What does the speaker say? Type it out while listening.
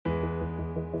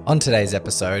On today's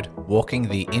episode, walking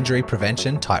the injury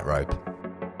prevention tightrope.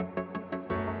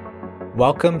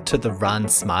 Welcome to the Run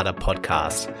Smarter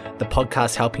podcast, the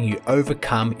podcast helping you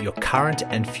overcome your current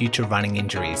and future running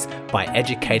injuries by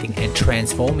educating and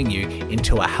transforming you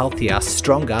into a healthier,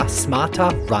 stronger,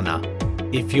 smarter runner.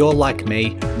 If you're like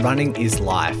me, running is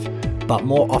life, but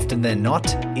more often than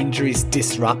not, injuries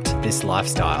disrupt this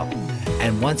lifestyle.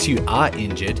 And once you are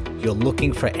injured, you're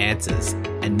looking for answers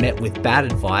and met with bad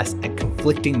advice and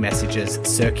conflicting messages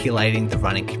circulating the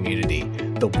running community.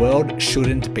 The world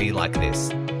shouldn't be like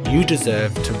this. You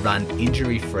deserve to run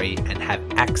injury-free and have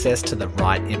access to the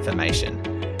right information.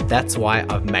 That's why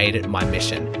I've made it my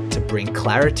mission to bring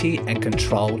clarity and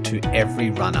control to every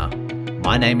runner.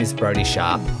 My name is Brody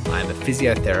Sharp. I am a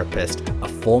physiotherapist, a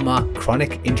former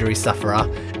chronic injury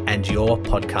sufferer, and your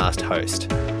podcast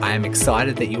host. I am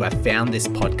excited that you have found this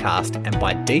podcast and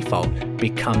by default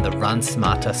become the Run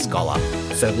Smarter Scholar.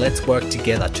 So let's work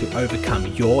together to overcome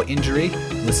your injury,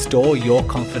 restore your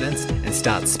confidence, and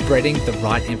start spreading the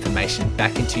right information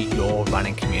back into your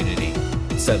running community.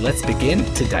 So let's begin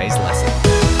today's lesson.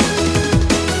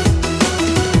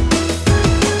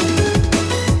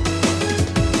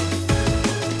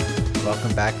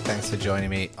 Welcome back. Thanks for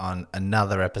joining me on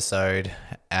another episode.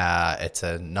 It's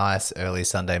a nice early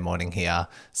Sunday morning here,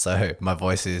 so my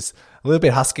voice is a little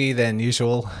bit husky than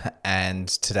usual, and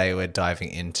today we're diving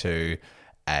into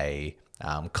a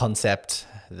concept,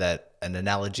 an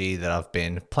analogy that I've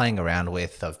been playing around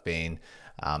with. I've been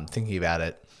thinking about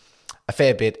it a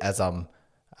fair bit as I'm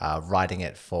writing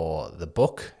it for the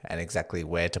book and exactly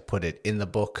where to put it in the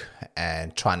book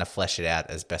and trying to flesh it out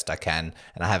as best I can.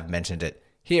 And I have mentioned it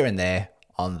here and there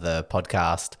on the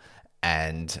podcast,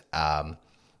 and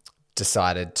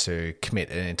decided to commit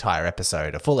an entire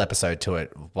episode, a full episode to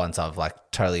it once I've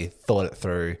totally thought it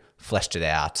through, fleshed it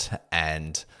out.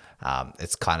 And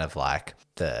it's kind of like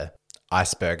the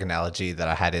iceberg analogy that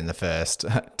I had in the first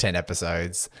 10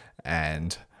 episodes.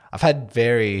 And I've had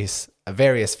various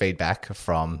feedback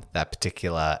from that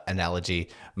particular analogy,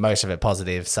 most of it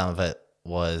positive,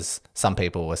 some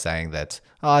people were saying that,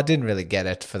 I didn't really get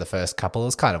it for the first couple. It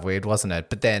was kind of weird, wasn't it?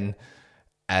 But then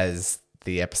as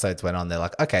the episodes went on, they're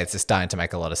like, okay, it's just starting to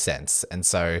make a lot of sense. And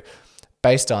so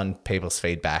based on people's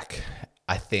feedback,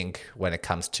 I think when it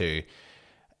comes to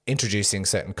introducing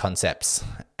certain concepts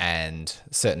and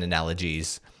certain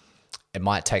analogies, it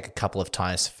might take a couple of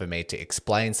times for me to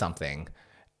explain something,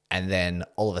 and then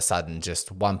all of a sudden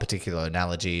just one particular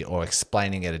analogy or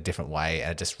explaining it a different way,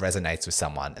 and it just resonates with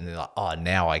someone and they're like, oh,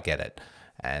 now I get it.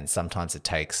 And sometimes it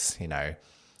takes,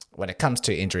 when it comes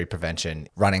to injury prevention,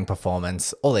 running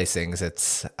performance, all these things,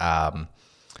 it's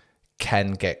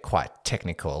can get quite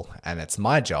technical. And it's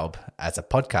my job as a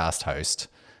podcast host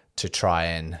to try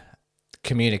and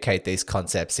communicate these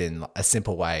concepts in a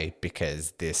simple way,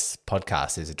 because this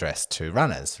podcast is addressed to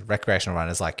runners, recreational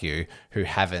runners like you, who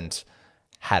haven't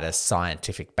had a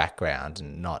scientific background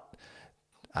and not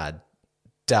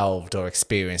delved or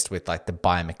experienced with the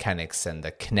biomechanics and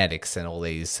the kinetics and all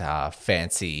these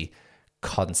fancy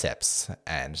concepts.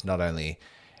 And not only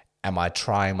am I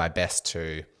trying my best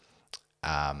to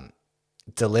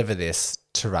deliver this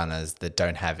to runners that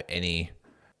don't have any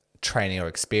training or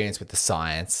experience with the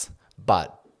science,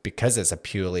 but because it's a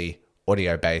purely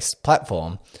audio-based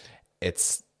platform,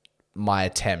 it's my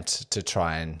attempt to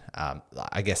try and,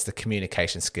 the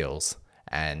communication skills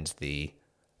and the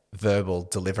verbal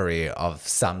delivery of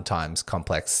sometimes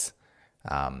complex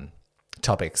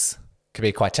topics can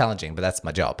be quite challenging, but that's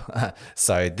my job.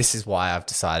 So this is why I've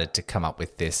decided to come up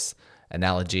with this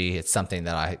analogy. It's something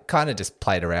that I kind of just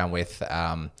played around with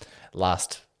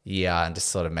last year and just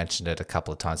sort of mentioned it a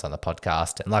couple of times on the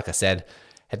podcast. And like I said,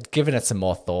 had given it some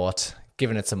more thought,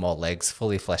 given it some more legs,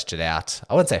 fully fleshed it out.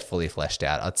 I wouldn't say fully fleshed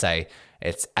out. I'd say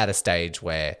it's at a stage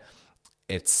where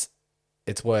it's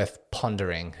worth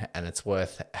pondering, and it's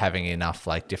worth having enough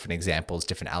different examples,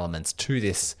 different elements to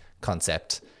this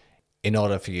concept in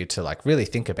order for you to really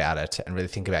think about it and really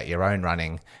think about your own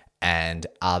running. And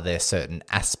are there certain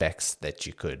aspects that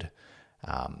you could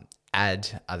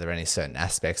add? Are there any certain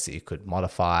aspects that you could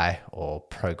modify or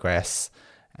progress?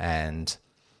 And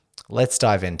let's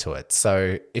dive into it.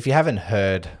 So if you haven't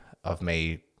heard of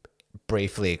me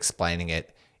briefly explaining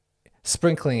it,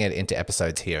 sprinkling it into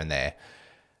episodes here and there,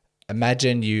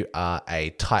 imagine you are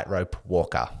a tightrope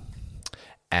walker.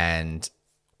 And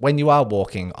when you are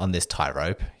walking on this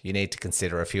tightrope, you need to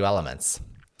consider a few elements.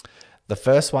 The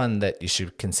first one that you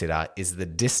should consider is the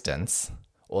distance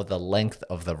or the length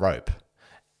of the rope.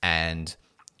 And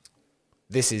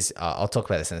this is, I'll talk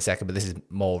about this in a second, but this is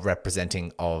more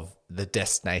representing of the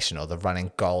destination or the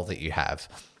running goal that you have.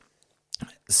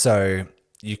 So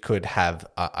you could have,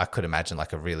 I could imagine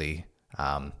like a really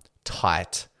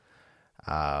tight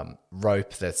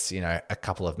rope that's, a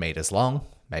couple of meters long,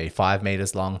 maybe 5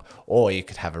 meters long, or you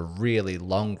could have a really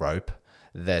long rope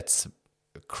that's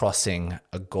crossing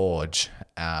a gorge,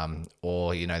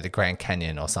 or, the Grand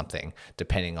Canyon or something,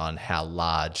 depending on how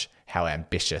large, how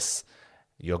ambitious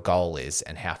your goal is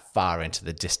and how far into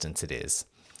the distance it is.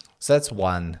 So that's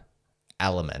one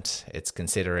element. It's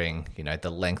considering, the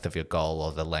length of your goal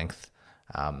or the length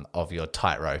of your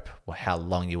tightrope, or how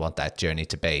long you want that journey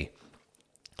to be.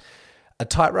 A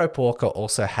tightrope walker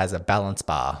also has a balance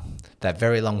bar, that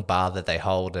very long bar that they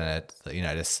hold, and it,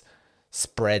 just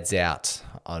spreads out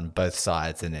on both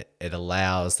sides, and it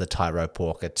allows the tightrope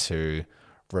walker to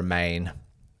remain.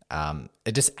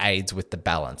 It just aids with the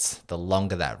balance. The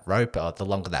longer that rope or the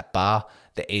longer that bar,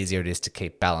 the easier it is to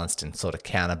keep balanced and sort of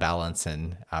counterbalance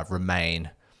and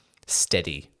remain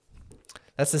steady.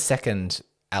 That's the second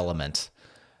element.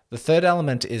 The third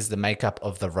element is the makeup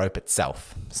of the rope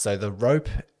itself. So the rope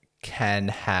can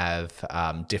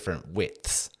have different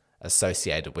widths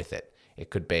associated with it. It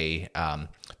could be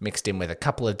mixed in with a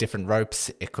couple of different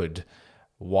ropes. It could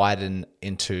widen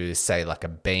into, say, like a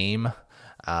beam,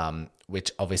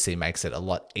 which obviously makes it a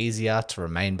lot easier to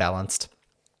remain balanced.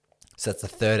 So that's the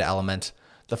third element.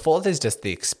 The fourth is just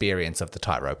the experience of the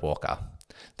tightrope walker.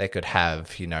 They could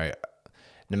have, no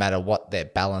matter what their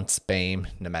balance beam,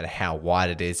 no matter how wide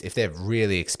it is, if they're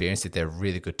really experienced, if they're a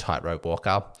really good tightrope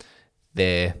walker,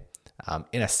 they're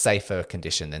in a safer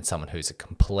condition than someone who's a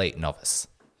complete novice.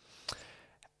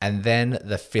 And then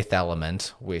the fifth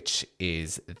element, which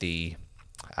is the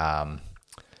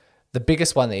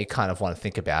biggest one that you kind of want to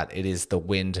think about, it is the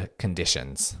wind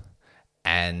conditions.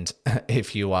 And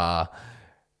if you are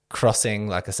crossing,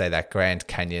 like I say, that Grand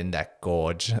Canyon, that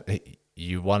gorge,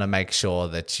 you want to make sure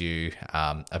that you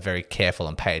are very careful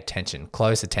and pay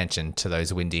close attention to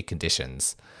those windy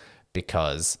conditions,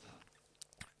 because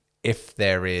if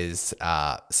there is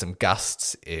some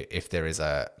gusts, if there is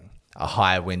a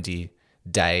high windy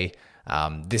day,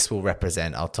 this will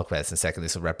represent, I'll talk about this in a second,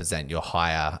 this will represent your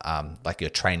higher, like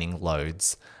your training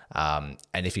loads. And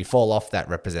if you fall off, that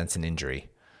represents an injury.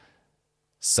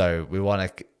 So we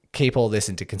want to keep all this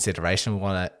into consideration. We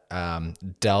want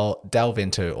to delve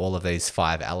into all of these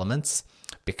 5 elements,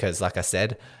 because like I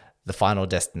said, the final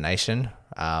destination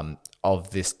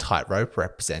of this tightrope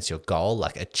represents your goal,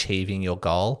 like achieving your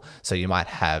goal. So you might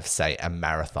have, say, a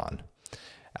marathon,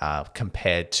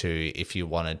 compared to if you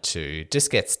wanted to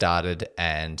just get started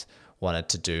and wanted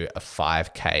to do a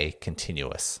 5K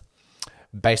continuous.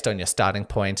 Based on your starting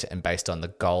point and based on the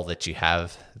goal that you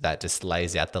have, that just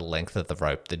lays out the length of the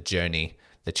rope, the journey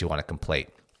that you want to complete.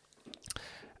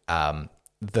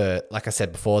 Like I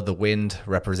said before, the wind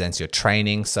represents your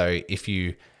training. So if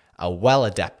you are well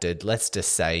adapted, let's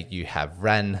just say you have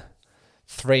ran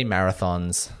 3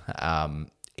 marathons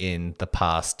in the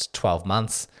past 12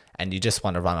 months, and you just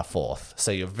want to run a 4th.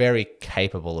 So you're very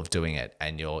capable of doing it,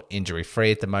 and you're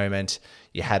injury-free at the moment.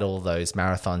 You had all those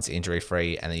marathons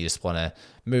injury-free, and then you just want to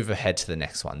move ahead to the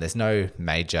next one. There's no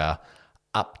major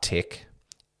uptick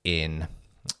in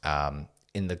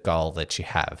the goal that you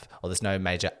have, or there's no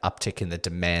major uptick in the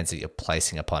demands that you're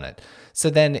placing upon it.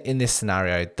 So then in this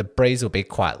scenario, the breeze will be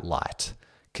quite light.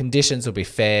 Conditions will be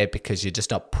fair because you're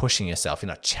just not pushing yourself. You're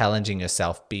not challenging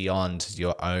yourself beyond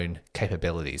your own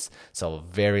capabilities. So a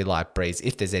very light breeze,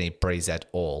 if there's any breeze at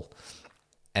all.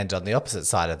 And on the opposite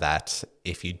side of that,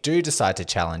 if you do decide to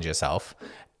challenge yourself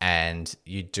and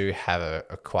you do have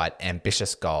a quite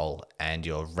ambitious goal and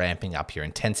you're ramping up your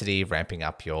intensity, ramping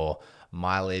up your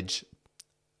mileage,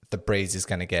 the breeze is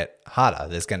going to get harder.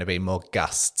 There's going to be more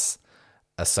gusts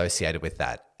associated with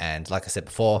that. And like I said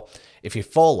before, if you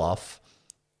fall off,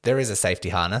 there is a safety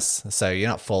harness, so you're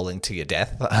not falling to your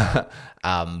death.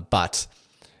 But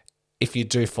if you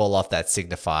do fall off, that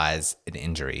signifies an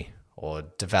injury or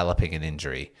developing an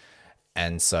injury.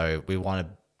 And so we want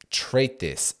to treat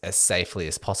this as safely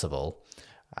as possible.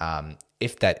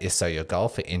 If that is so your goal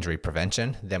for injury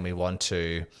prevention, then we want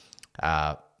to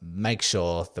make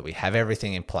sure that we have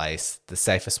everything in place the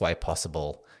safest way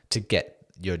possible to get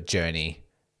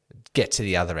to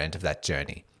the other end of that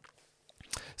journey.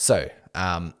 So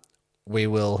we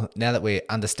will, now that we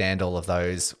understand all of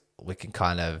those, we can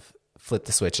kind of flip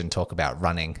the switch and talk about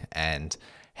running and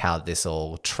how this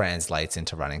all translates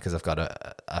into running, because I've got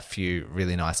a few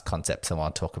really nice concepts I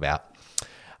want to talk about.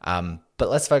 But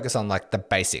let's focus on like the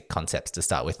basic concepts to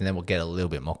start with, and then we'll get a little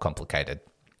bit more complicated.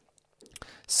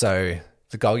 So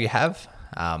the goal you have,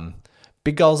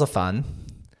 big goals are fun,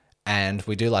 and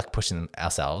we do like pushing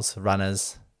ourselves.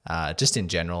 Runners, just in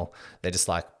general, they're just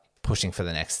like pushing for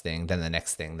the next thing, then the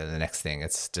next thing, then the next thing.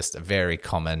 It's just a very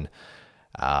common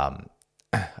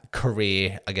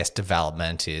career, I guess,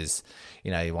 development is,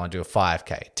 you want to do a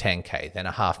 5K, 10K, then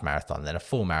a half marathon, then a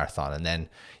full marathon. And then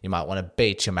you might want to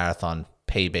beat your marathon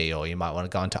PB, or you might want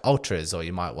to go into ultras, or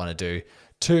you might want to do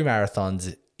 2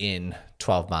 marathons in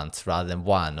 12 months rather than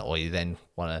 1, or you then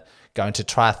want to go into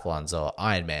triathlons or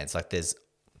Ironmans. Like there's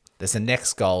a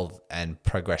next goal and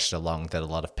progression along that a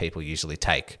lot of people usually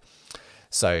take.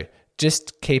 So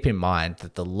just keep in mind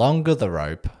that the longer the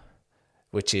rope,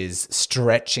 which is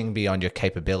stretching beyond your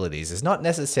capabilities, is not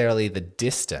necessarily the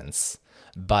distance,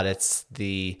 but it's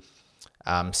the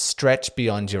stretch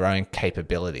beyond your own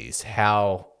capabilities.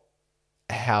 How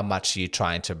much are you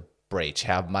trying to breach?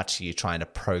 How much are you trying to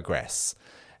progress?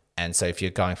 And so if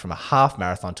you're going from a half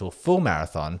marathon to a full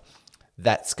marathon,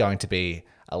 that's going to be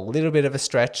a little bit of a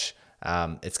stretch.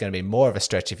 It's going to be more of a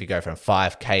stretch if you go from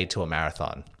 5K to a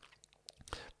marathon.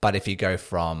 But if you go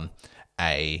from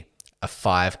a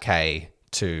 5K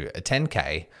to a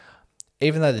 10K,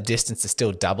 even though the distance is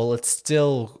still double, it's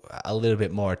still a little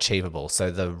bit more achievable. So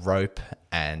the rope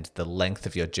and the length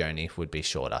of your journey would be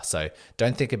shorter. So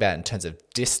don't think about it in terms of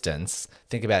distance.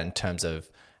 Think about it in terms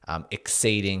of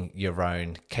exceeding your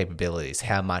own capabilities,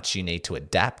 how much you need to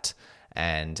adapt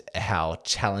and how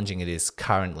challenging it is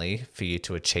currently for you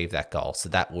to achieve that goal. So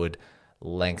that would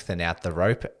lengthen out the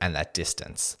rope and that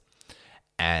distance.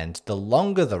 And the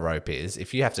longer the rope is,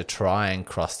 if you have to try and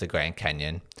cross the Grand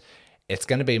Canyon, it's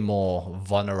going to be more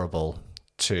vulnerable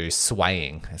to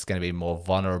swaying. It's going to be more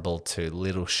vulnerable to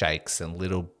little shakes and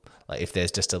like if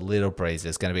there's just a little breeze,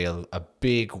 there's going to be a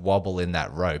big wobble in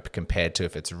that rope compared to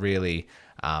if it's really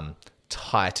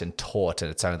tight and taut and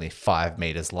it's only 5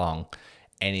 meters long.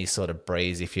 Any sort of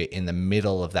breeze, if you're in the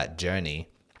middle of that journey,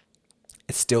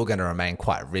 it's still going to remain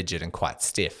quite rigid and quite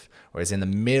stiff. Whereas in the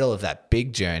middle of that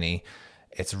big journey,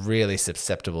 it's really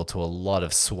susceptible to a lot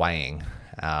of swaying.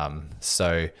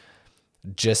 So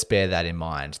just bear that in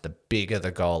mind. The bigger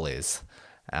the goal is.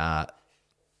 And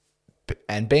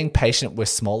being patient with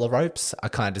smaller ropes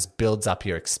kind of just builds up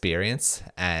your experience.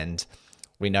 And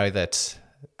we know that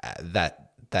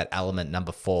that element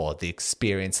number 4, the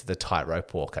experience of the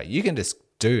tightrope walker, you can just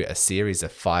do a series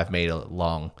of 5 meter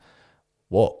long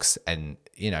walks. And,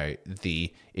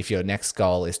 if your next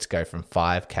goal is to go from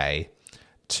 5K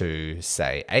to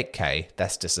say 8K,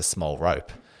 that's just a small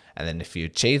rope. And then if you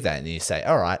achieve that and you say,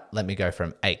 all right, let me go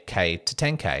from 8K to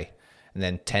 10K, and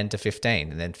then 10 to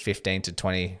 15, and then 15 to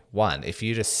 21. If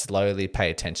you just slowly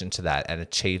pay attention to that and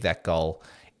achieve that goal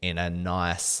in a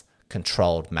nice,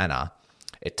 controlled manner,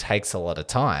 it takes a lot of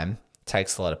time,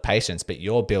 takes a lot of patience, but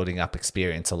you're building up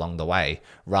experience along the way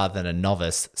rather than a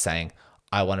novice saying,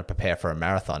 I want to prepare for a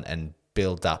marathon and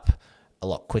build up a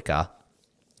lot quicker.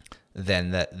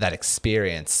 Then that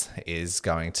experience is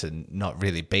going to not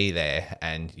really be there,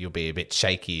 and you'll be a bit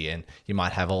shaky, and you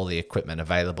might have all the equipment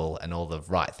available and all the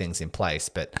right things in place,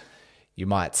 but you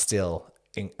might still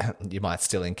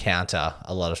encounter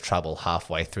a lot of trouble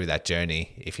halfway through that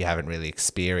journey if you haven't really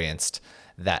experienced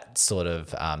that sort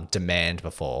of demand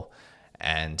before.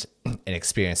 And an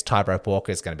experienced tightrope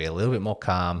walker is going to be a little bit more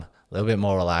calm, a little bit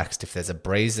more relaxed. If there's a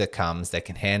breeze that comes, they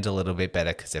can handle a little bit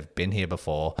better because they've been here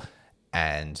before,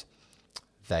 and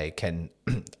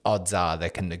odds are they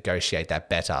can negotiate that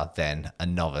better than a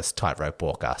novice tightrope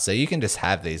walker. So you can just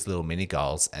have these little mini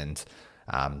goals and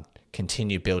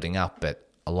continue building up. But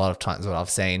a lot of times what I've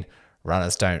seen,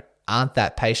 runners aren't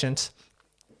that patient.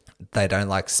 They don't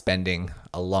like spending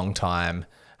a long time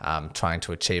trying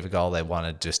to achieve a goal. They want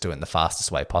to just do it in the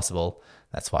fastest way possible.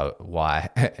 That's why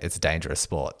it's a dangerous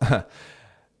sport.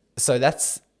 So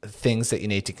that's things that you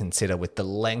need to consider with the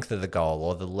length of the goal,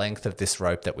 or the length of this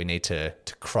rope that we need to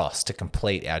cross to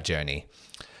complete our journey.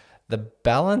 The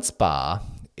balance bar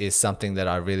is something that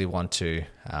I really want to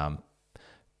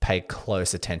pay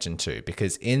close attention to,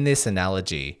 because in this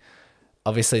analogy,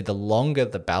 obviously the longer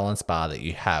the balance bar that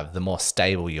you have, the more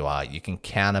stable you are. You can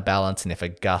counterbalance, and if a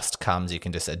gust comes, you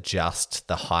can just adjust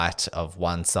the height of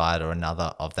one side or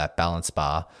another of that balance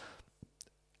bar,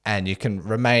 and you can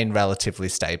remain relatively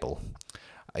stable.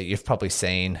 You've probably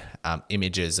seen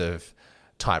images of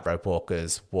tightrope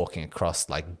walkers walking across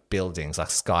like buildings, like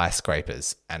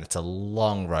skyscrapers, and it's a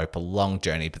long rope, a long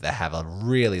journey, but they have a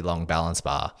really long balance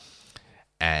bar,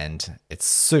 and it's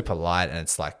super light, and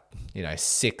it's like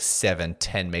 6, 7,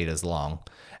 10 meters long,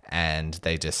 and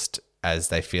they just, as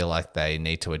they feel like they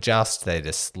need to adjust, they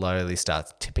just slowly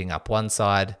start tipping up one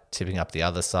side, tipping up the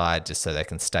other side, just so they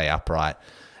can stay upright.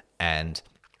 And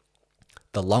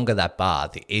the longer that bar,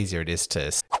 the easier it is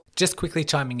to... Just quickly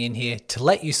chiming in here to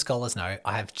let you scholars know,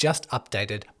 I have just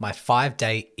updated my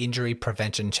 5-day injury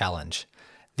prevention challenge.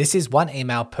 This is 1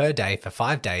 email per day for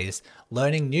 5 days,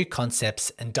 learning new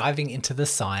concepts and diving into the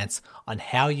science on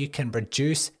how you can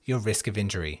reduce your risk of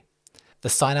injury. The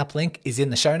sign up link is in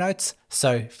the show notes,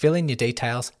 so fill in your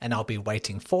details and I'll be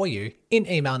waiting for you in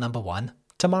email number 1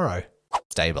 tomorrow.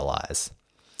 Stabilize.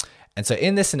 And so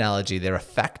in this analogy, there are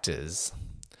factors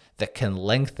that can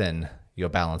lengthen your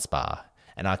balance bar.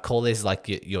 And I call these like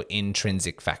your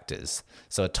intrinsic factors.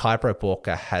 So a tightrope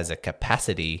walker has a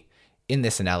capacity in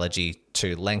this analogy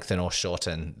to lengthen or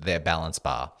shorten their balance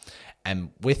bar.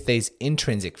 And with these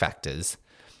intrinsic factors,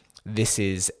 this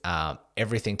is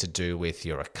everything to do with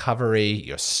your recovery,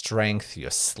 your strength,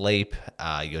 your sleep,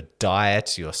 your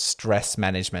diet, your stress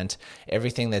management,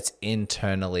 everything that's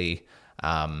internally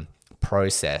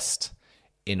processed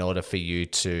in order for you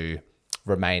to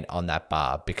remain on that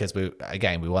bar. Because we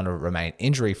want to remain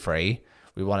injury free.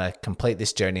 We want to complete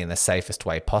this journey in the safest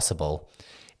way possible.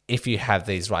 If you have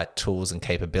these right tools and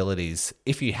capabilities,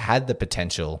 if you had the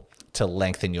potential to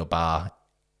lengthen your bar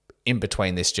in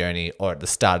between this journey or at the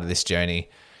start of this journey,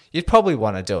 you'd probably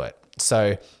want to do it.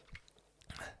 So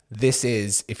this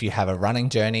is, if you have a running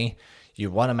journey, you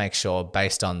want to make sure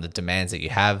based on the demands that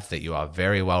you have, that you are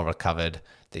very well recovered,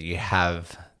 that you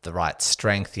have the right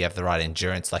strength, you have the right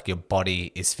endurance, like your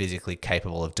body is physically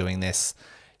capable of doing this.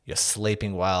 You're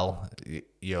sleeping well,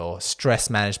 your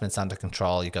stress management's under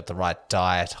control, you've got the right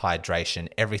diet, hydration,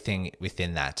 everything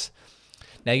within that.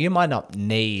 Now, you might not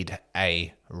need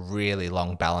a really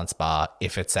long balance bar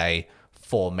if it's a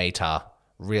 4 meter,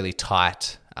 really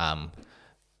tight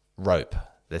rope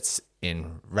that's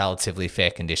in relatively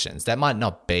fair conditions. That might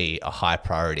not be a high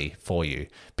priority for you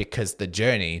because the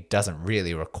journey doesn't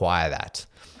really require that.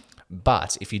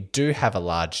 But if you do have a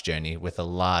large journey with a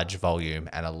large volume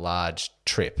and a large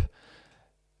trip,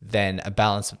 then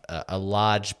a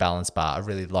large balance bar, a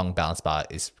really long balance bar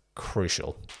is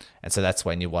crucial. And so that's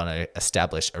when you want to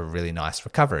establish a really nice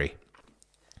recovery.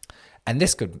 And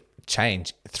this could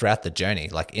change throughout the journey.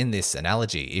 Like in this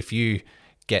analogy, if you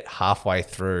get halfway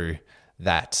through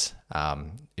that,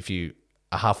 if you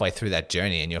are halfway through that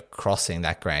journey and you're crossing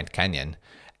that Grand Canyon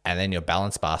and then your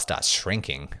balance bar starts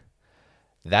shrinking,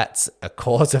 that's a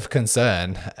cause of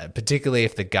concern, particularly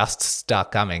if the gusts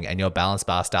start coming and your balance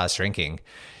bar starts shrinking.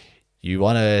 You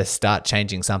want to start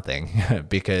changing something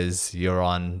because you're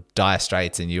on dire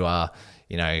straits and you are,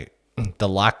 the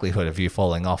likelihood of you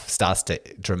falling off starts to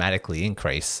dramatically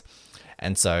increase.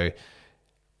 And so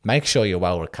make sure you're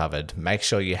well recovered. Make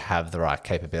sure you have the right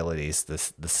capabilities, the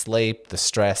sleep, the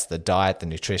stress, the diet, the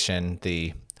nutrition,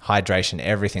 the hydration,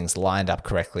 everything's lined up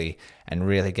correctly, and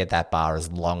really get that bar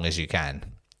as long as you can.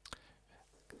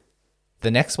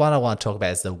 The next one I want to talk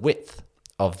about is the width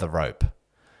of the rope.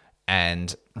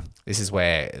 And this is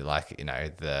where,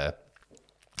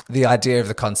 the idea of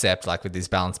the concept, like with this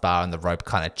balance bar and the rope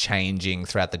kind of changing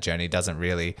throughout the journey, doesn't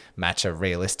really match a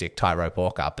realistic tightrope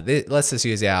walk-up. But let's just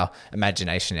use our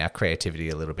imagination, our creativity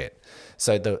a little bit.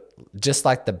 So just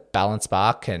like the balance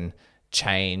bar can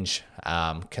change,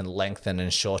 can lengthen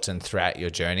and shorten throughout your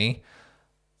journey,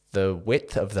 the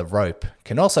width of the rope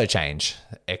can also change.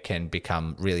 It can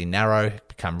become really narrow,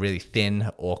 become really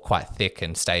thin, or quite thick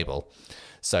and stable.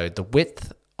 So the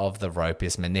width of the rope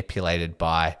is manipulated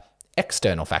by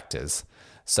external factors.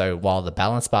 So while the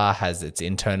balance bar has its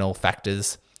internal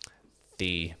factors,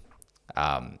 the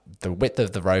width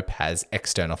of the rope has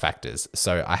external factors.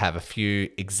 So I have a few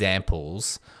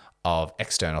examples of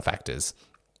external factors.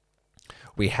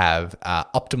 We have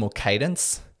optimal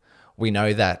cadence. We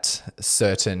know that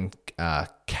certain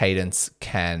cadence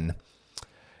can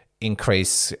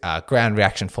increase ground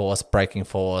reaction force, braking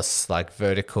force, like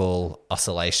vertical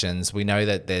oscillations. We know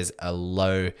that there's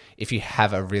if you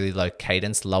have a really low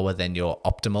cadence, lower than your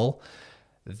optimal,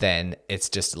 then it's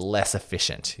just less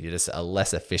efficient. You're just a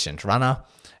less efficient runner,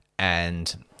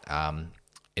 and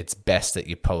it's best that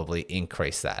you probably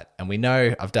increase that. And we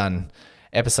know, I've done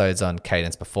episodes on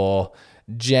cadence before.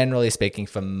 Generally speaking,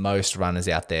 for most runners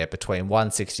out there, between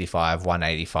 165,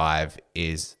 185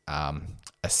 is a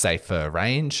safer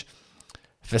range.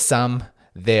 For some,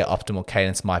 their optimal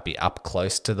cadence might be up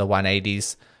close to the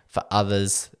 180s. For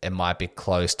others, it might be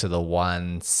close to the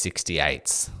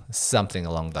 168s, something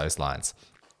along those lines.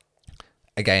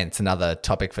 Again, it's another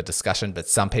topic for discussion, but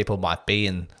some people might be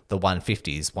in the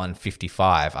 150s,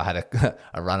 155. I had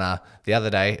a runner the other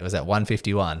day, it was at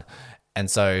 151.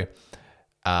 And so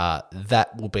that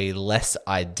will be less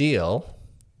ideal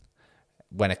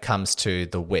when it comes to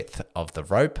the width of the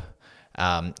rope.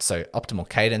 So optimal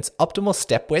cadence, optimal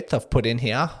step width I've put in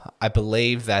here. I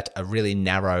believe that a really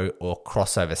narrow or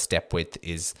crossover step width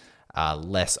is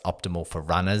less optimal for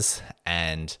runners.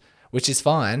 And which is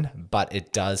fine, but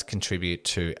it does contribute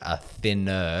to a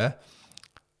thinner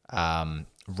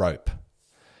rope.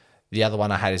 The other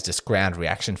one I had is just ground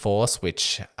reaction force,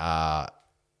 which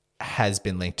has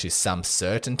been linked to some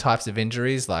certain types of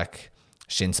injuries like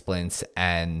shin splints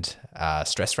and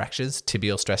stress fractures,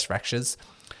 tibial stress fractures.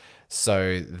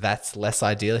 So that's less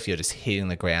ideal if you're just hitting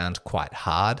the ground quite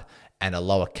hard, and a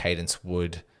lower cadence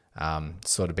would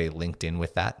sort of be linked in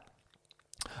with that.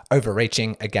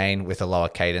 Overreaching, again, with a lower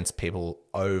cadence, people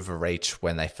overreach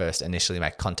when they first initially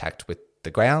make contact with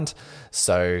the ground.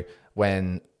 So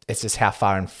when it's just how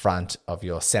far in front of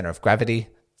your center of gravity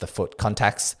the foot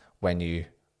contacts when you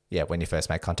first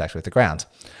make contact with the ground.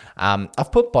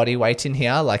 I've put body weight in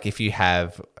here, like if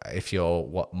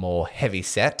you're more heavy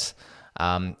set.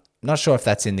 Not sure if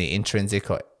that's in the intrinsic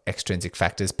or extrinsic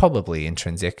factors, probably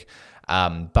intrinsic.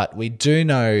 But we do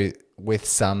know with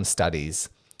some studies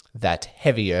that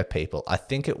heavier people, I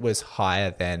think it was higher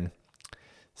than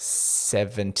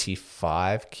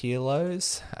 75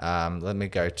 kilos. Let me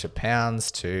go to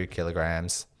pounds to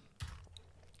kilograms.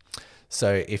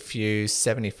 So if you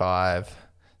 75,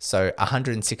 so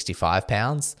 165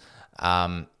 pounds,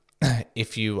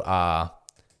 if you are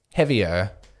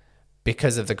heavier,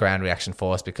 because of the ground reaction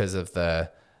force, because of the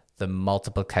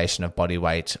multiplication of body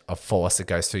weight of force that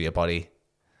goes through your body,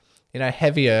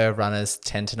 heavier runners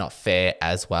tend to not fare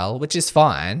as well, which is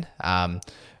fine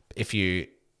if you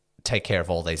take care of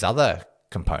all these other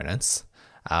components,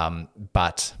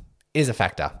 but is a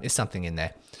factor, is something in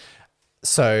there.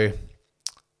 So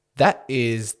that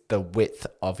is the width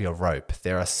of your rope.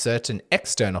 There are certain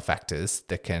external factors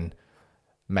that can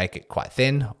make it quite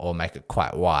thin or make it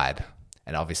quite wide.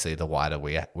 And obviously the wider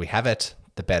we have it,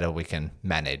 the better we can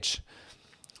manage.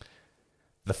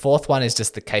 The fourth one is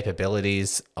just the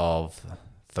capabilities of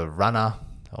the runner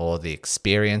or the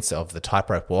experience of the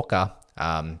tightrope walker.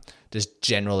 Just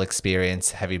general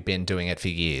experience. Have you been doing it for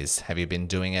years? Have you been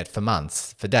doing it for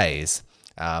months, for days?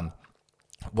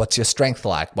 What's your strength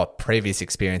like? What previous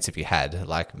experience have you had?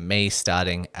 Like me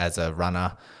starting as a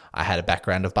runner, I had a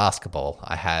background of basketball.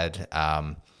 I had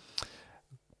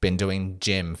been doing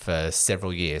gym for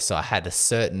several years. So I had a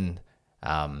certain,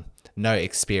 no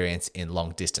experience in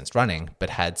long distance running, but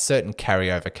had certain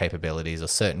carryover capabilities or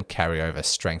certain carryover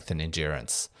strength and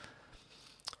endurance.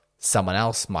 Someone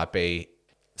else might be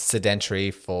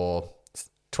sedentary for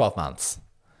 12 months.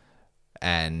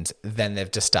 And then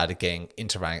they've just started getting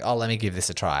into running. Oh, let me give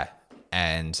this a try.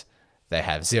 And they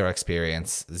have zero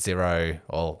experience, I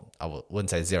wouldn't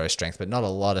say zero strength, but not a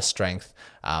lot of strength.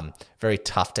 Very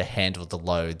tough to handle the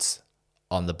loads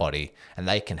on the body. And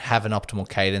they can have an optimal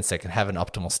cadence. They can have an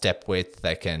optimal step width.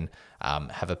 They can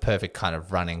have a perfect kind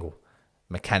of running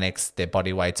mechanics. Their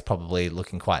body weight's probably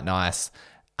looking quite nice.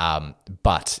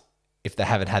 But if they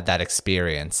haven't had that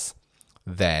experience,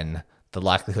 then the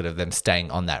likelihood of them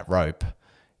staying on that rope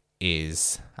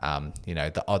is,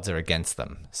 the odds are against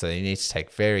them. So you need to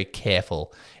take very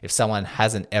careful. If someone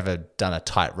hasn't ever done a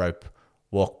tightrope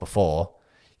walk before,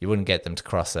 you wouldn't get them to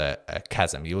cross a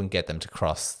chasm. You wouldn't get them to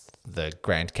cross the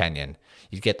Grand Canyon.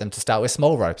 You'd get them to start with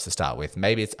small ropes to start with.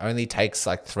 Maybe it only takes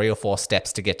like 3 or 4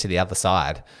 steps to get to the other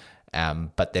side.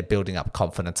 But they're building up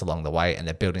confidence along the way, and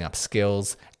they're building up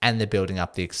skills, and they're building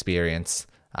up the experience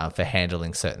for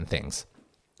handling certain things.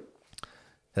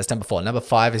 That's number 4. Number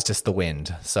 5 is just the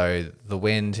wind. So the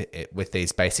wind with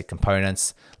these basic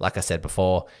components, like I said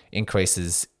before,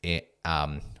 increases it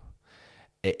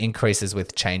increases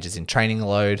with changes in training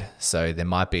load. So there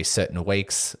might be certain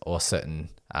weeks or certain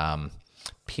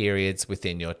periods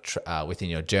within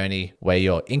your journey where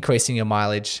you're increasing your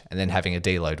mileage and then having a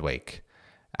deload week.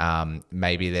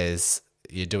 Maybe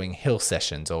you're doing hill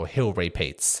sessions or hill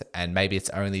repeats, and maybe it's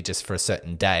only just for a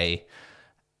certain day,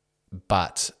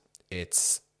 but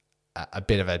it's a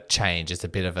bit of a change. It's a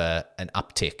bit of an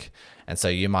uptick. And so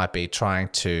you might be trying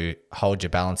to hold your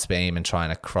balance beam and trying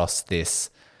to cross this,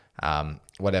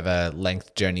 whatever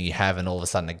length journey you have, and all of a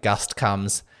sudden a gust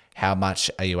comes. How much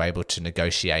are you able to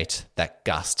negotiate that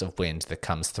gust of wind that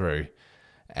comes through?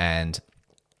 And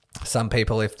some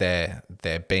people, if their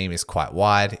beam is quite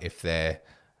wide, if their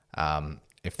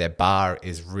bar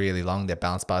is really long, their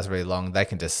balance bar is really long, they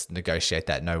can just negotiate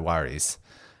that, no worries.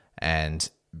 And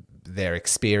their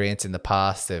experience in the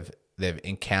past, they've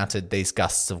encountered these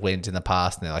gusts of wind in the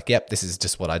past, and they're like, yep, this is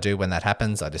just what I do when that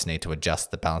happens. I just need to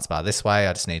adjust the balance bar this way.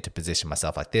 I just need to position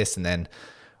myself like this, and then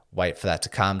wait for that to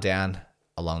calm down.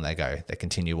 Along they go. They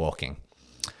continue walking.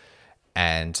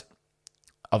 And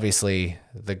obviously,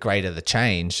 the greater the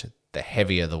change, the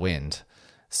heavier the wind.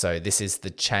 So this is the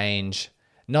change,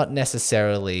 not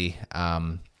necessarily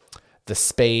the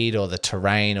speed or the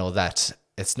terrain or that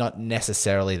it's not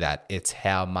necessarily that. It's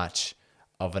how much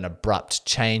of an abrupt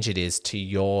change it is to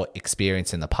your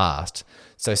experience in the past.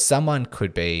 So someone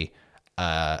could be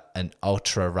an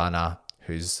ultra runner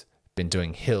who's been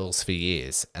doing hills for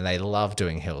years, and they love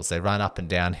doing hills. They run up and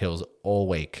down hills all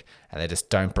week, and they just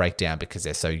don't break down because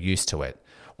they're so used to it.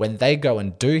 When they go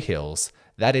and do hills,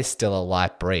 that is still a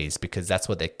light breeze because that's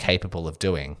what they're capable of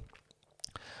doing.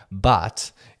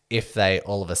 But if they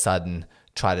all of a sudden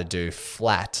try to do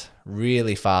flat,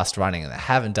 really fast running, and they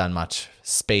haven't done much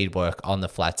speed work on the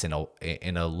flats in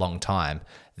a long time,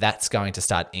 that's going to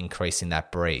start increasing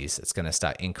that breeze. It's going to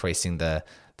start increasing the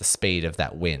speed of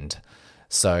that wind.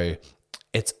 So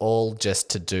it's all just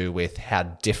to do with how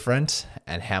different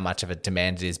and how much of a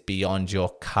demand it is beyond your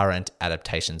current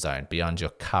adaptation zone, beyond your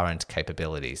current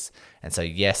capabilities. And so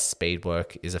yes, speed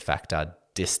work is a factor,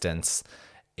 distance,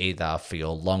 either for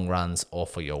your long runs or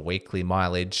for your weekly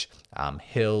mileage,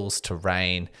 hills,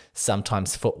 terrain,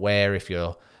 sometimes footwear if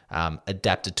you're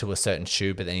adapted to a certain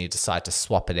shoe, but then you decide to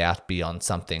swap it out beyond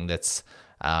something that's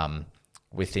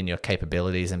within your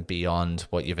capabilities and beyond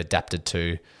what you've adapted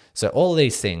to. So all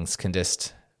these things can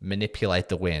just manipulate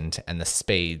the wind and the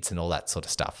speeds and all that sort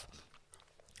of stuff.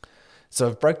 So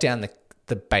I've broke down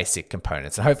the basic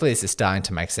components, and hopefully this is starting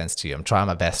to make sense to you. I'm trying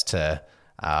my best to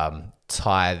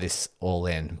tie this all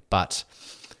in, but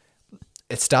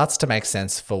it starts to make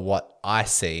sense for what I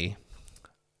see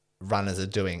runners are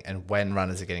doing and when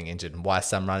runners are getting injured and why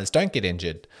some runners don't get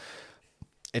injured.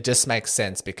 It just makes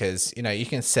sense because, you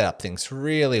can set up things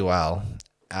really well,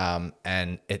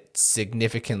 and it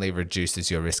significantly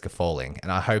reduces your risk of falling.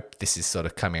 And I hope this is sort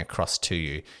of coming across to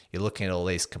you. You're looking at all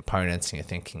these components and you're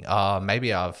thinking, oh,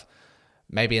 maybe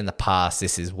in the past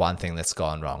this is one thing that's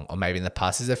gone wrong, or maybe in the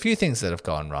past there's a few things that have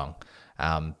gone wrong.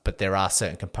 But there are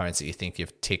certain components that you think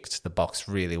you've ticked the box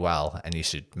really well and you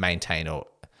should maintain, or,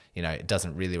 it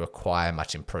doesn't really require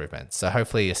much improvement. So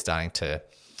hopefully this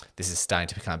is starting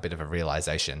to become a bit of a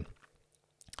realization.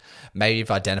 Maybe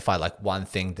you've identified like one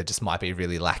thing that just might be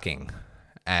really lacking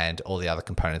and all the other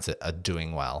components are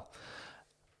doing well.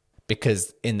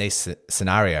 Because in these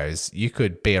scenarios, you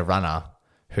could be a runner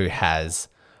who has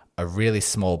a really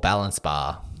small balance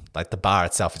bar, like the bar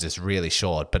itself is just really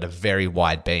short, but a very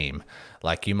wide beam.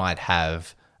 Like you might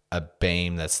have a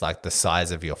beam that's like the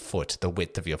size of your foot, the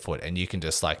width of your foot, and you can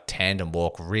just like tandem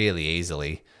walk really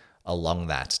easily along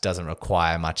that. It doesn't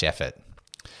require much effort.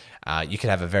 You could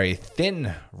have a very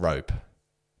thin rope,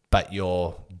 but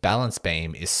your balance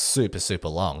beam is super, super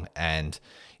long. And,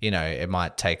 it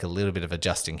might take a little bit of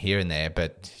adjusting here and there,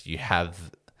 but you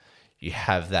have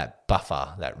that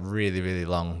buffer, that really, really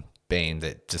long beam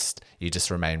that you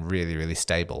just remain really, really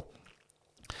stable.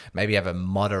 Maybe you have a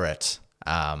moderate,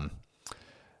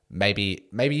 maybe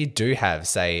you do have,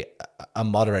 say, a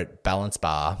moderate balance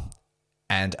bar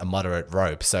and a moderate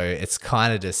rope. So it's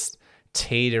kind of just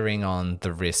teetering on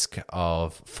the risk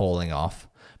of falling off,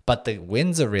 but the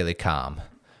winds are really calm.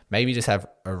 Maybe you just have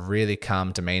a really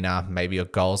calm demeanor. Maybe your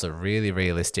goals are really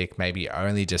realistic. Maybe you're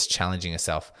only just challenging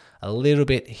yourself a little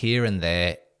bit here and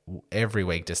there every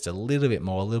week, just a little bit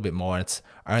more. And it's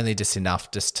only just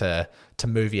enough just to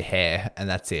move your hair, and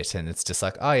that's it. And it's just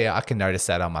like, oh yeah, I can notice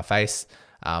that on my face.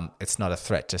 It's not a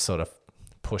threat to sort of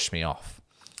push me off.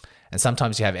 And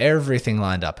sometimes you have everything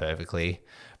lined up perfectly,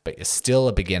 but you're still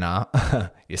a beginner,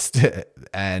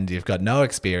 and you've got no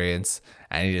experience,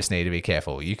 and you just need to be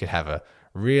careful. You could have a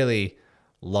really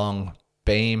long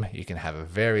beam, you can have a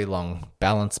very long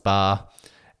balance bar,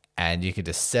 and you can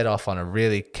just set off on a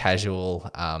really casual,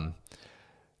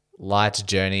 light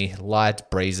journey, light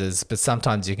breezes. But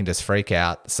sometimes you can just freak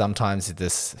out. Sometimes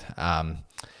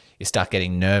you start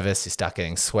getting nervous, you start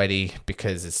getting sweaty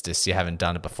because it's just you haven't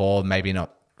done it before. Maybe you're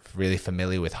not really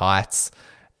familiar with heights.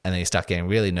 And then you start getting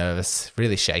really nervous,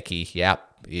 really shaky.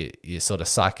 You sort of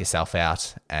psych yourself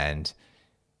out. And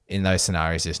in those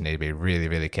scenarios, you just need to be really,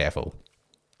 really careful.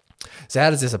 So how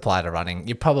does this apply to running?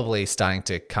 You're probably starting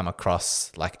to come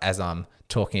across, like as I'm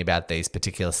talking about these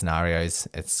particular scenarios,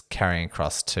 it's carrying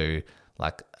across to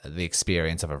like the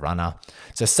experience of a runner.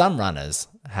 So some runners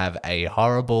have a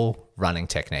horrible running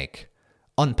technique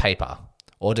on paper,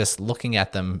 or just looking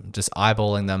at them, just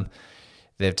eyeballing them.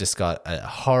 They've just got a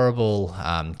horrible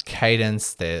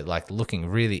cadence. They're like looking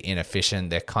really inefficient.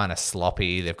 They're kind of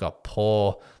sloppy. They've got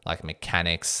poor like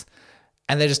mechanics,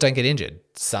 and they just don't get injured.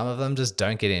 Some of them just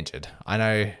don't get injured. I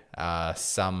know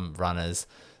some runners,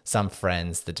 some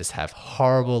friends that just have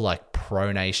horrible like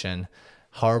pronation,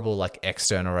 horrible like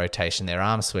external rotation. Their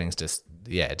arm swings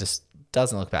it just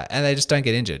doesn't look bad, and they just don't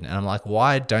get injured. And I'm like,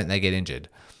 why don't they get injured?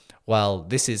 Well,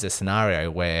 this is a scenario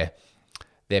where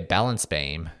their balance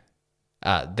beam,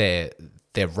 their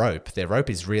rope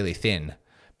is really thin,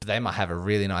 they might have a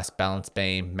really nice balance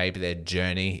beam. Maybe their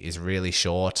journey is really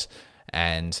short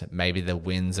and maybe the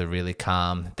winds are really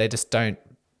calm. They just don't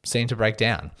seem to break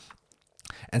down.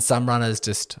 And some runners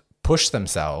just push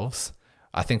themselves.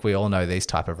 I think we all know these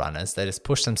type of runners. They just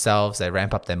push themselves. They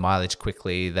ramp up their mileage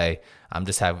quickly. They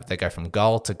they go from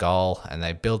goal to goal and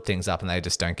they build things up and they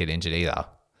just don't get injured either.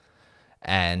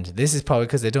 And this is probably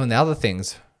because they're doing the other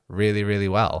things really, really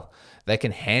well. They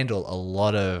can handle a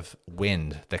lot of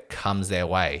wind that comes their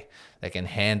way. They can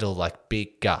handle like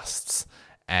big gusts.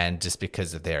 And just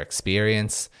because of their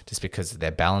experience, just because of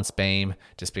their balance beam,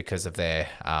 just because of their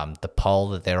the pole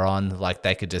that they're on, like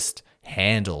they could just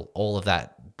handle all of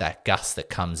that gust that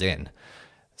comes in.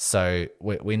 So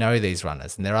we know these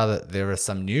runners, and there are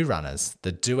some new runners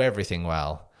that do everything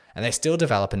well, and they still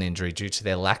develop an injury due to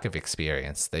their lack of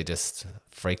experience. They just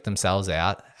freak themselves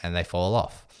out and they fall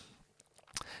off.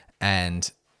 And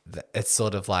it's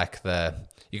sort of like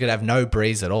you could have no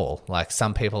breeze at all. Like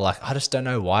some people are like, I just don't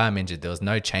know why I'm injured. There was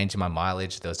no change in my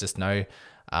mileage. There was just no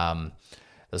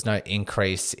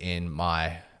increase in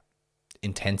my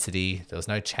intensity. There was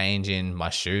no change in my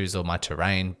shoes or my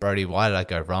terrain. Brody, why did I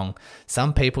go wrong?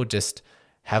 Some people just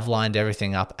have lined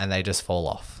everything up and they just fall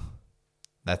off.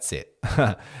 That's it.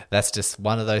 That's just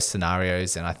one of those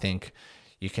scenarios. And I think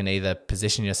you can either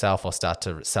position yourself or start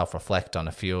to self-reflect on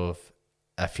a few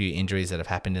injuries that have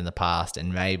happened in the past,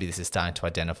 and maybe this is starting to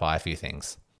identify a few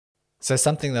things. So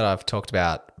something that I've talked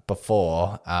about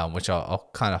before, which I'll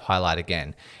kind of highlight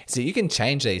again, is that you can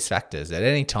change these factors at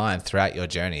any time throughout your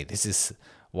journey. This is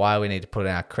why we need to put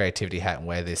in our creativity hat and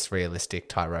wear this realistic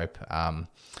tightrope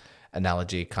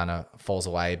analogy kind of falls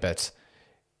away. But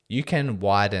you can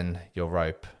widen your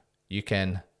rope. You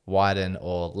can widen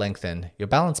or lengthen your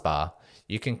balance bar.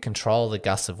 You can control the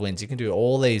gusts of winds. You can do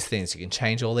all these things. You can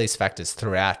change all these factors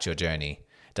throughout your journey.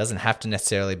 It doesn't have to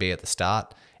necessarily be at the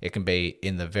start. It can be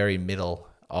in the very middle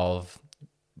of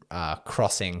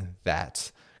crossing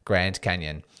that Grand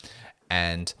Canyon.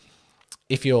 And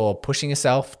if you're pushing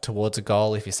yourself towards a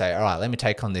goal, if you say, all right, let me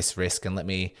take on this risk and let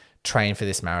me train for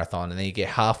this marathon, and then you get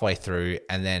halfway through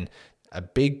and then a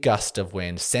big gust of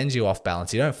wind sends you off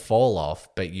balance. You don't fall off,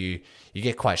 but you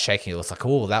get quite shaky. It looks like,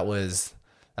 oh, that was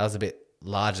a bit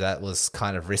large. That was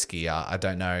kind of risky. I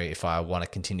don't know if I want to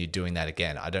continue doing that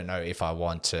again. I don't know if I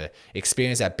want to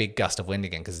experience that big gust of wind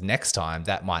again, because next time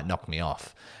that might knock me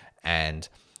off. And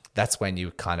that's when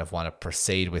you kind of want to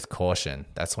proceed with caution.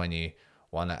 That's when you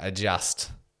want to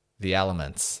adjust the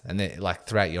elements. And then, like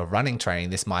throughout your running training,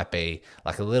 this might be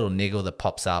like a little niggle that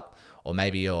pops up, or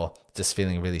maybe you're just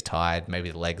feeling really tired.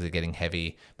 Maybe the legs are getting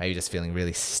heavy. Maybe you're just feeling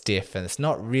really stiff, and it's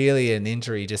not really an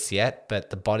injury just yet, but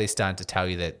the body's starting to tell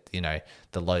you that,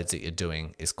 the loads that you're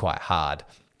doing is quite hard.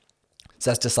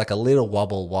 So that's just like a little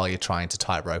wobble while you're trying to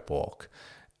tightrope walk.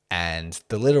 And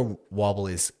the little wobble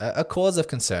is a cause of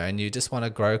concern. You just want to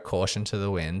grow caution to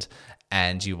the wind,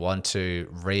 and you want to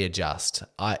readjust.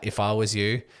 If I was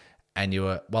you and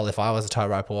if I was a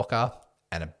tightrope walker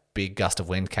and a big gust of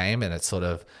wind came and it sort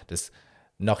of just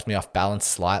knocked me off balance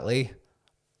slightly,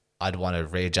 I'd want to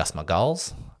readjust my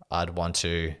goals. I'd want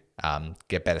to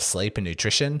get better sleep and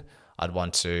nutrition. I'd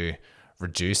want to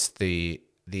reduce the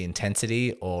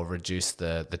intensity or reduce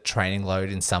the training load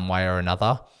in some way or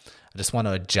another. I just want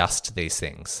to adjust these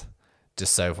things,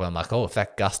 just so when I'm like, oh, if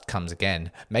that gust comes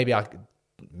again, maybe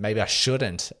I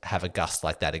shouldn't have a gust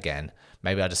like that again.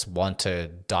 Maybe I just want to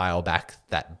dial back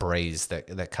that breeze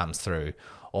that comes through.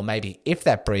 Or maybe if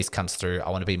that breeze comes through, I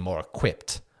want to be more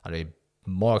equipped. I want to be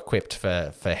more equipped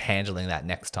for handling that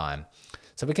next time.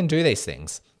 So we can do these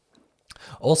things.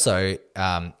 Also,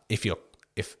 if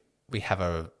we have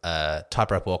a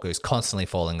tightrope walker who's constantly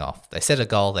falling off, they set a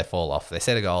goal, they fall off. They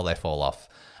set a goal, they fall off.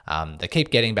 They keep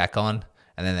getting back on,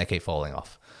 and then they keep falling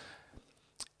off.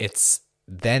 It's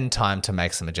then time to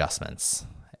make some adjustments.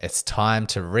 It's time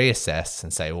to reassess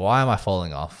and say, why am I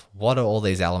falling off? What are all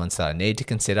these elements that I need to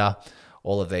consider?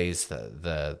 All of these,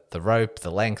 the rope, the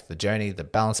length, the journey, the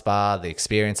balance bar, the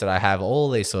experience that I have,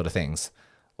 all these sort of things.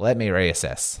 Let me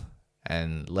reassess,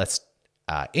 and let's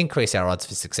increase our odds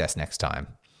for success next time.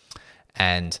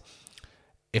 And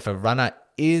if a runner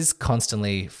is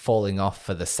constantly falling off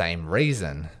for the same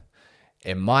reason,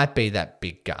 it might be that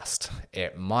big gust.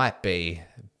 It might be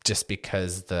just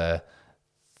because the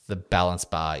balance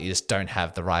bar, you just don't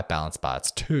have the right balance bar.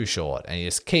 It's too short and you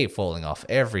just keep falling off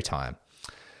every time.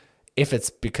 If it's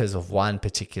because of one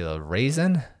particular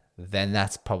reason, then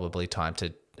that's probably time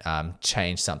to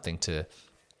change something to,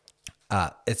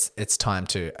 it's time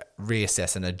to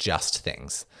reassess and adjust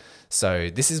things. So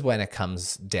this is when it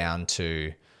comes down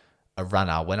to a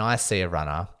runner. When I see a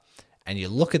runner and you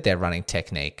look at their running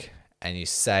technique and you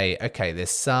say, okay,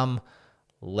 there's some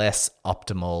less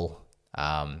optimal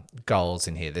goals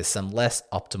in here. There's some less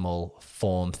optimal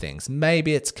form things.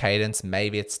 Maybe it's cadence,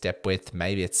 maybe it's step width,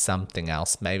 maybe it's something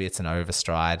else, maybe it's an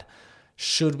overstride.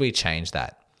 Should we change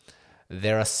that?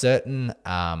 There are certain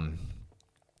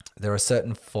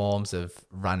forms of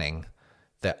running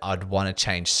that I'd want to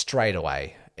change straight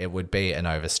away. It would be an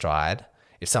overstride.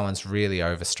 If someone's really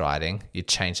overstriding, you'd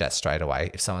change that straight away.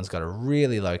 If someone's got a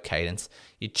really low cadence,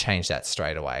 you'd change that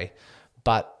straight away.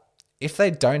 But if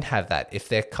they don't have that, if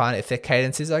their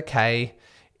cadence is okay,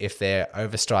 if their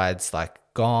overstride's like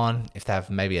gone, if they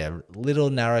have maybe a little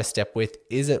narrow step width,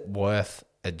 is it worth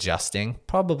adjusting?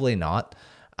 Probably not.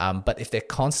 But if they're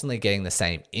constantly getting the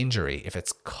same injury, if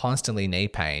it's constantly knee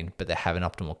pain, but they have an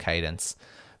optimal cadence,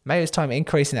 maybe it's time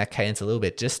increasing that cadence a little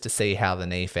bit just to see how the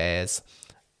knee fares.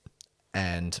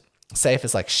 And say if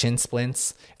it's like shin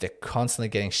splints, if they're constantly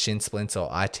getting shin splints or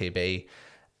ITB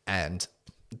and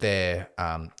their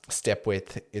step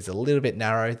width is a little bit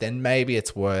narrow, then maybe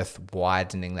it's worth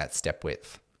widening that step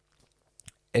width.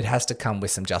 It has to come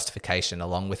with some justification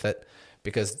along with it,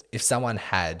 because if someone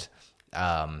had,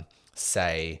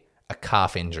 say, a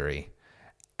calf injury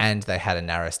and they had a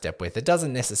narrow step width, it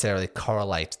doesn't necessarily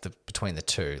correlate between the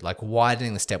two. Like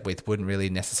widening the step width wouldn't really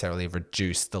necessarily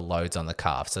reduce the loads on the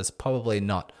calf. So it's probably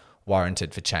not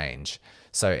warranted for change.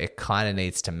 So it kind of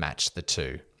needs to match the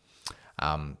two.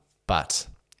 But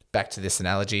back to this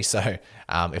analogy. So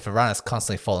if a runner's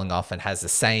constantly falling off and has the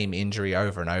same injury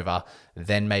over and over,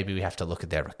 then maybe we have to look at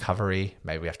their recovery.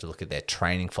 Maybe we have to look at their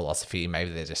training philosophy.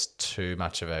 Maybe they're just too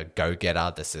much of a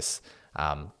go-getter. There's this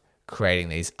creating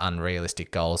these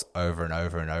unrealistic goals over and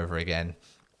over and over again.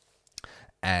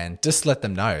 And just let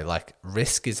them know, like,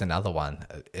 risk is another one.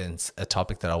 It's a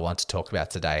topic that I want to talk about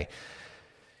today.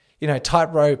 You know,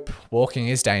 tightrope walking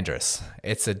is dangerous.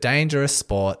 It's a dangerous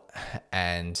sport.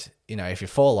 And, you know, if you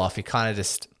fall off, you kind of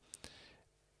just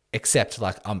accept,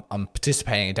 like, I'm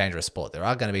participating in a dangerous sport. There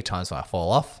are going to be times when I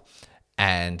fall off.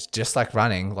 And just like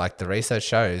running, like the research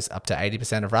shows, up to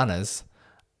 80% of runners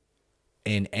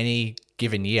in any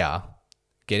given year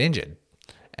get injured.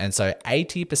 And so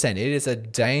 80%, it is a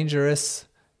dangerous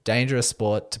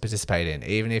sport to participate in,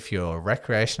 even if you're a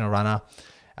recreational runner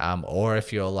or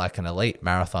if you're like an elite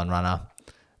marathon runner.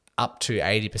 Up to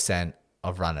 80%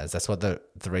 of runners. That's what the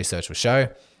research will show.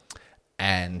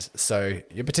 And so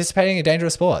you're participating in a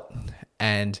dangerous sport.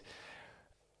 And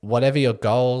whatever your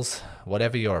goals,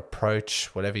 whatever your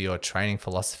approach, whatever your training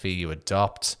philosophy you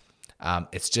adopt,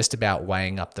 it's just about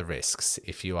weighing up the risks.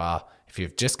 If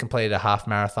you've just completed a half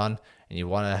marathon and you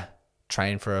want to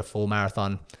train for a full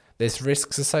marathon, there's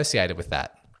risks associated with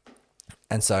that.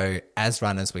 And so as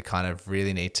runners, we kind of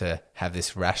really need to have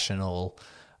this rational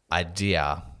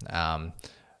idea.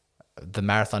 The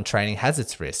marathon training has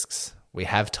its risks. We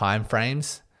have time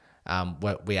frames.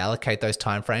 We allocate those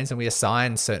time frames and we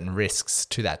assign certain risks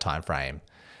to that time frame.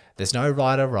 There's no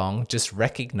right or wrong. Just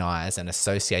recognize and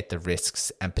associate the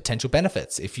risks and potential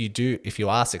benefits if you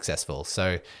are successful.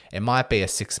 So it might be a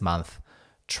 6-month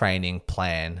training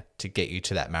plan to get you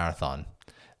to that marathon.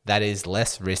 That is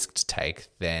less risk to take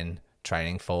than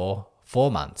training for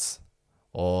 4 months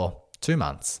or 2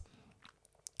 months.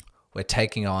 We're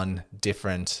taking on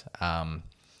different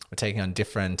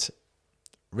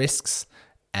risks,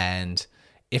 and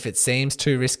if it seems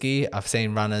too risky, I've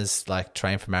seen runners like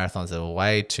train for marathons that are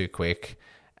way too quick,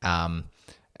 and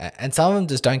some of them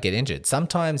just don't get injured.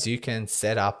 Sometimes you can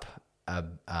set up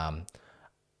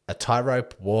a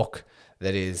tightrope walk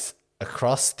that is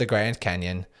across the Grand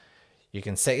Canyon. You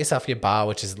can set yourself your bar,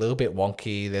 which is a little bit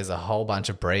wonky. There's a whole bunch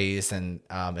of breeze, and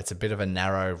it's a bit of a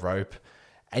narrow rope.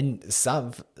 And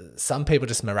some people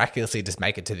just miraculously just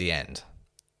make it to the end.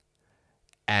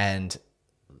 And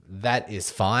that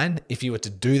is fine. If you were to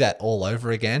do that all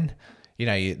over again,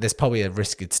 there's probably a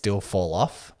risk you'd still fall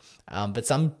off. But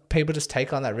some people just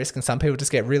take on that risk, and some people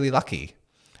just get really lucky.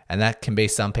 And that can be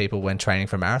some people when training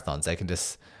for marathons. They can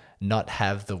just not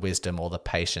have the wisdom or the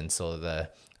patience or the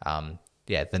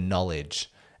knowledge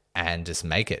and just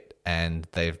make it. And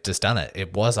they've just done it.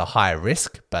 It was a high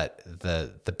risk, but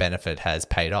the benefit has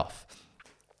paid off.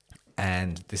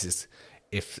 And this is,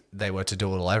 if they were to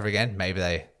do it all over again, maybe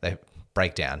they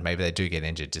break down. Maybe they do get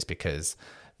injured just because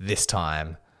this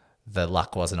time the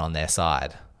luck wasn't on their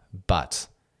side. But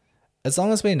as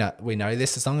long as we know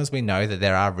this, as long as we know that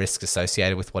there are risks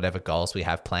associated with whatever goals we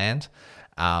have planned,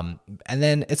 and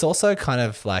then it's also kind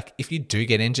of like, if you do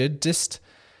get injured, just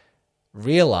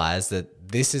realize that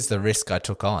this is the risk I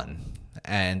took on.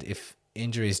 And if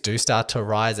injuries do start to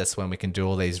arise, that's when we can do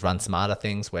all these run smarter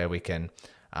things where we can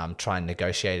try and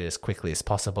negotiate it as quickly as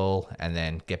possible and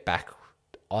then get back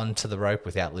onto the rope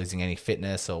without losing any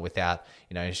fitness or without,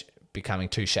 becoming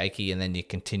too shaky, and then you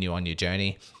continue on your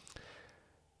journey.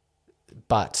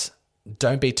 But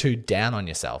don't be too down on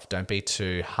yourself. Don't be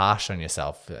too harsh on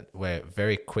yourself. We're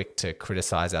very quick to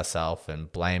criticize ourselves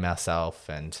and blame ourselves,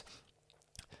 and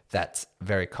that's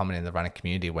very common in the running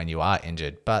community when you are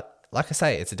injured. But like I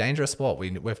say, it's a dangerous sport.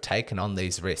 We've taken on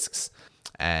these risks.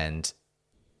 And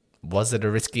was it a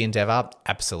risky endeavor?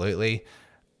 Absolutely.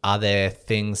 Are there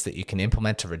things that you can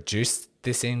implement to reduce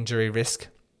this injury risk?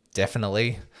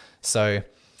 Definitely. So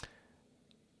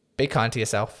be kind to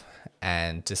yourself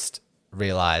and just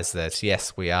realize that,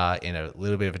 yes, we are in a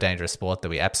little bit of a dangerous sport that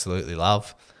we absolutely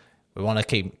love. We want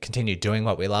to continue doing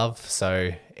what we love.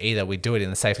 So either we do it in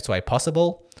the safest way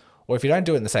possible, or if you don't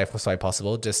do it in the safest way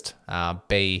possible, just don't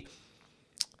be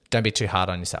too hard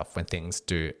on yourself when things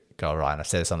do go right. I've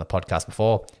said this on the podcast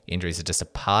before. Injuries are just a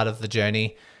part of the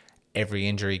journey. Every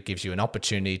injury gives you an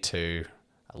opportunity to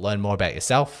learn more about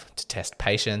yourself, to test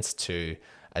patience, to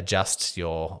adjust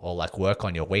work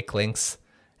on your weak links.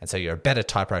 And so you're a better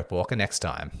tightrope walker next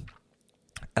time.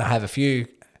 And I have a few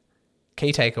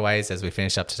key takeaways as we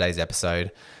finish up today's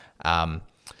episode.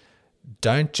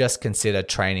 Don't just consider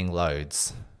training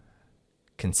loads.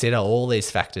 Consider all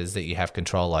these factors that you have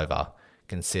control over.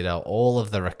 Consider all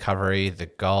of the recovery, the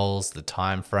goals, the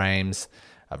time frames,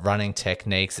 running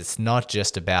techniques. It's not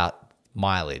just about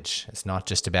mileage. It's not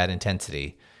just about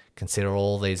intensity. Consider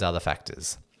all these other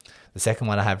factors. The second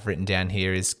one I have written down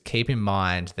here is keep in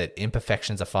mind that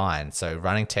imperfections are fine. So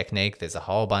running technique, there's a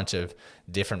whole bunch of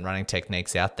different running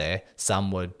techniques out there.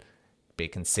 Some would be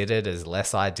considered as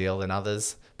less ideal than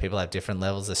others. People have different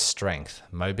levels of strength,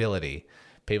 mobility.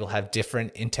 People have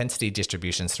different intensity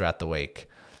distributions throughout the week.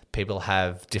 People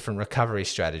have different recovery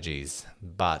strategies.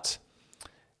 But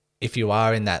if you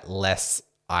are in that less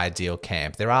ideal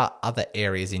camp, there are other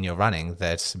areas in your running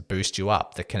that boost you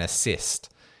up, that can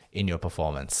assist in your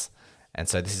performance. And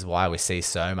so this is why we see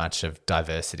so much of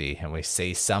diversity, and we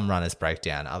see some runners break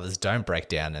down, others don't break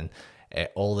down, and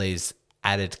all these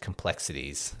added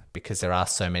complexities because there are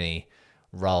so many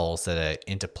roles that are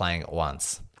interplaying at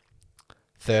once.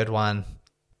 Third one,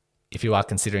 if you are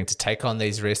considering to take on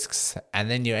these risks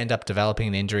and then you end up developing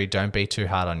an injury, don't be too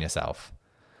hard on yourself.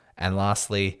 And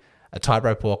lastly, a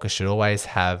tightrope walker should always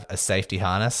have a safety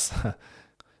harness.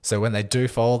 So when they do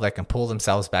fall, they can pull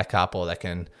themselves back up, or they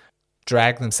can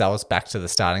drag themselves back to the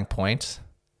starting point.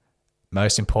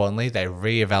 Most importantly, they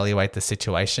reevaluate the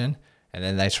situation and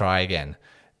then they try again.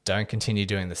 Don't continue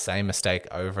doing the same mistake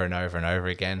over and over and over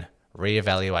again.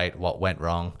 Reevaluate what went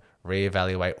wrong.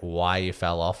 Reevaluate why you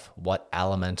fell off. What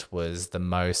element was the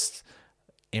most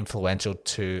influential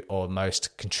to or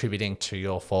most contributing to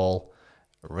your fall.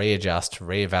 Readjust,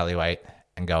 reevaluate,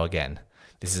 and go again.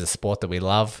 This is a sport that we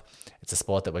love. It's a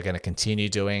sport that we're going to continue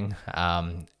doing.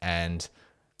 And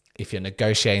if you're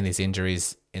negotiating these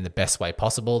injuries in the best way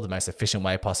possible, the most efficient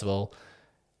way possible,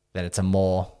 then it's a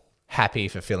more happy,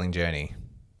 fulfilling journey.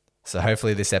 So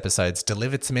hopefully this episode's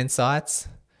delivered some insights,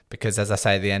 because as I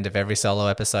say at the end of every solo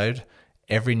episode,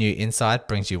 every new insight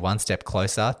brings you one step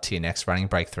closer to your next running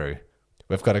breakthrough.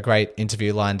 We've got a great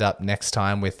interview lined up next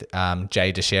time with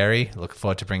Jay DeSherry. Looking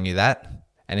forward to bringing you that,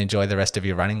 and enjoy the rest of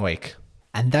your running week.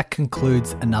 And that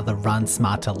concludes another Run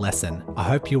Smarter lesson. I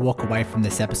hope you walk away from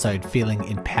this episode feeling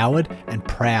empowered and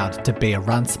proud to be a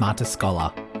Run Smarter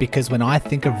scholar. Because when I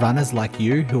think of runners like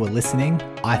you who are listening,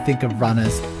 I think of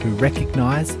runners who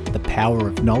recognize the power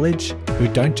of knowledge, who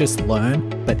don't just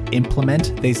learn but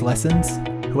implement these lessons,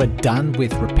 who are done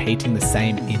with repeating the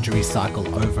same injury cycle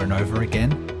over and over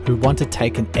again, who want to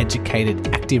take an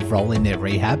educated, active role in their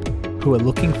rehab, who are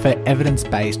looking for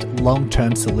evidence-based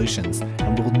long-term solutions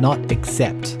and will not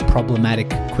accept problematic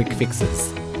quick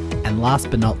fixes. And last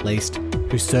but not least,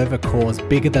 who serve a cause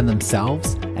bigger than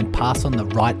themselves and pass on the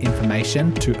right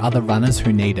information to other runners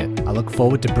who need it. I look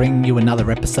forward to bringing you another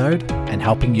episode and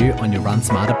helping you on your Run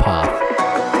Smarter path.